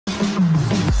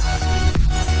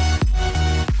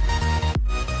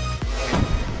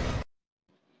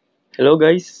Hello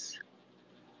guys,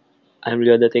 I'm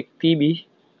Lheoda Tech TV.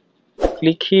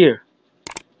 Click here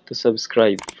to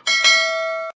subscribe.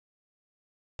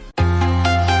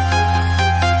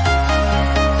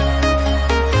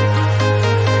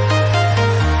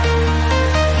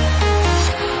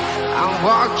 I'm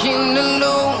walking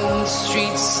alone, the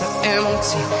streets are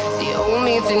empty. The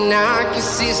only thing I can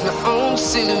see is my own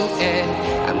silhouette.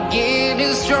 I'm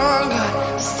getting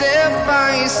stronger, step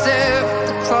by step.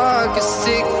 The clock is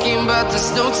ticking, but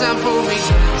there's no time for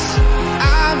regrets.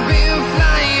 I've been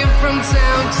flying from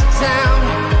town to town,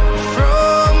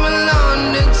 from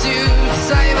London to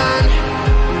Taiwan.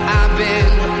 I've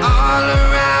been all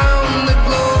around the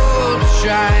globe,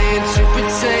 trying to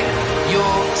protect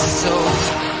your soul.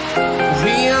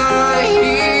 We are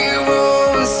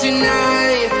heroes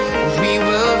tonight. We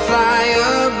will fly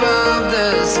above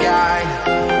the sky.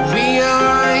 We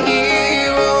are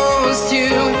heroes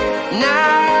tonight.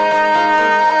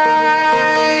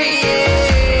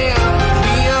 Yeah.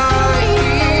 We are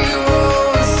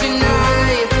heroes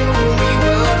tonight. We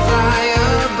will fly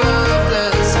above the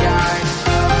sky.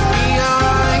 We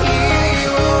are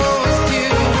heroes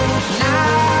tonight.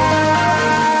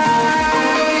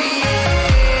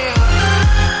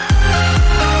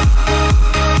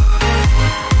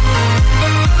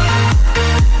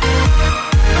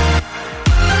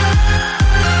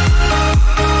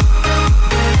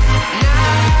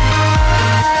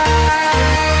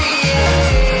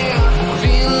 Yeah.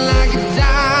 Feel like a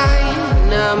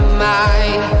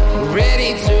dynamite,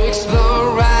 ready to explode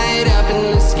right up in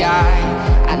the sky.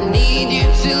 I need you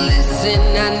to listen,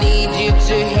 I need you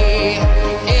to hear,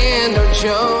 and don't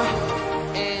show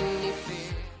any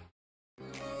fear.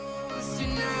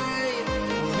 Tonight,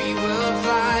 we will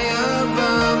fly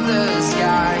above the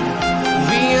sky.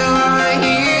 We are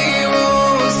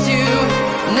heroes tonight.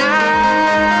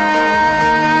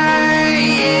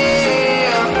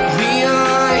 Yeah. We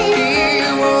are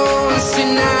heroes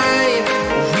tonight.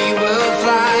 We will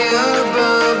fly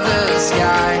above the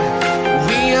sky.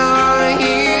 We are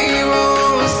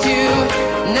heroes tonight.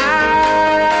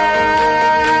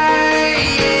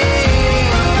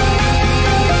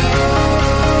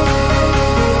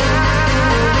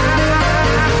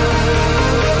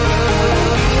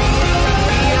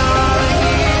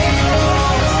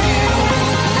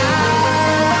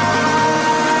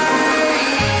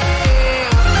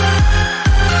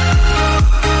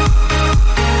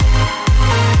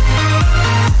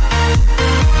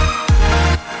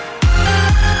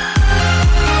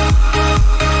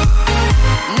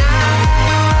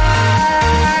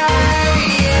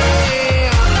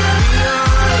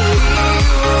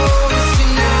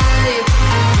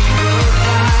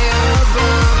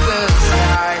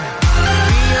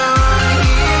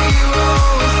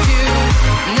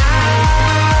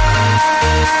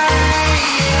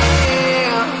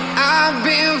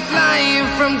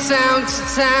 From town to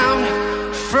town,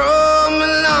 from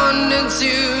London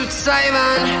to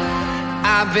Taiwan.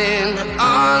 I've been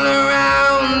all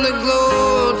around the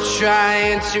globe,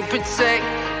 trying to protect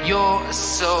your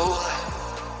soul.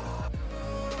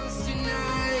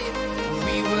 Tonight,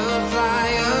 we will fly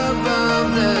above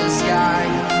the sky.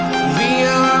 We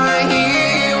are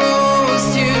heroes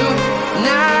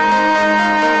tonight.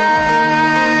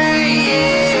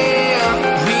 Yeah.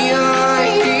 We are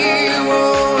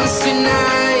heroes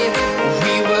tonight.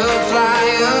 We will fly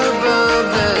above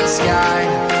the sky.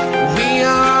 We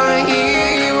are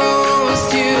heroes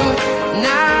tonight.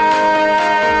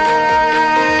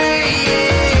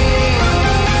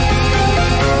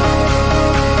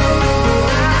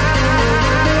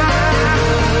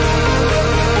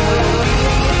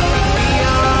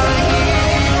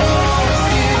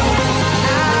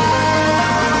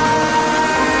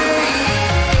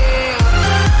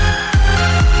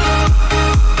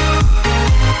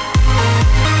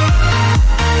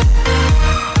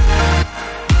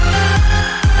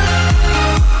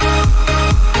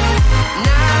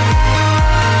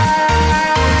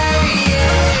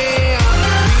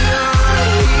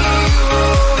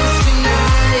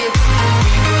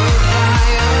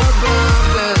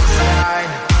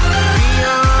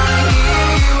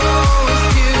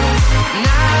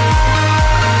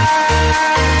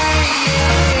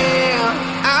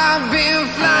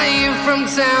 From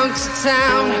town to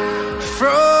town,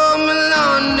 from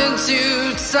London to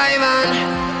Taiwan.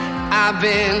 I've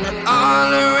been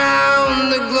all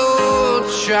around the globe,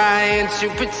 trying to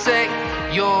protect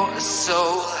your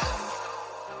soul.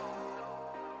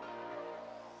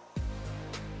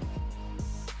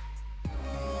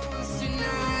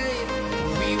 Tonight,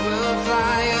 we will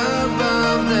fly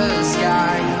above the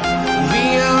sky. We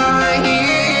are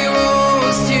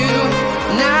heroes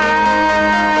tonight.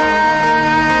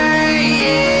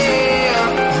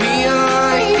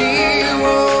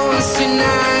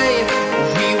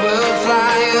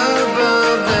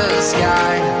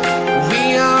 sky. We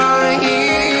are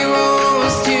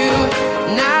heroes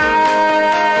tonight.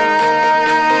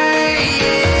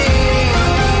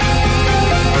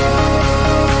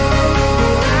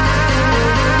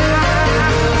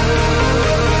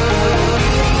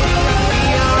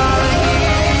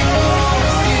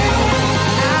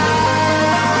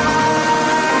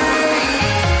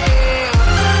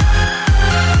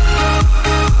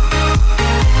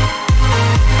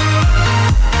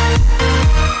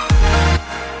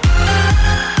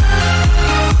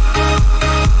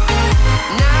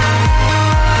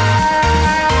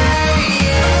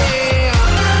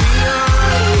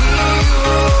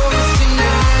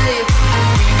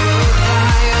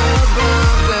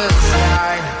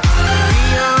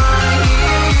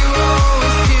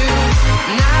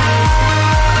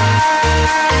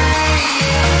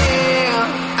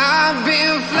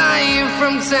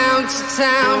 Town to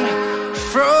town,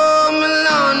 from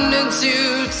London to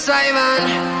Taiwan,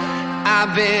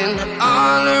 I've been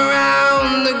all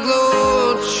around the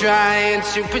globe trying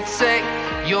to protect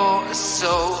your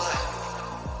soul.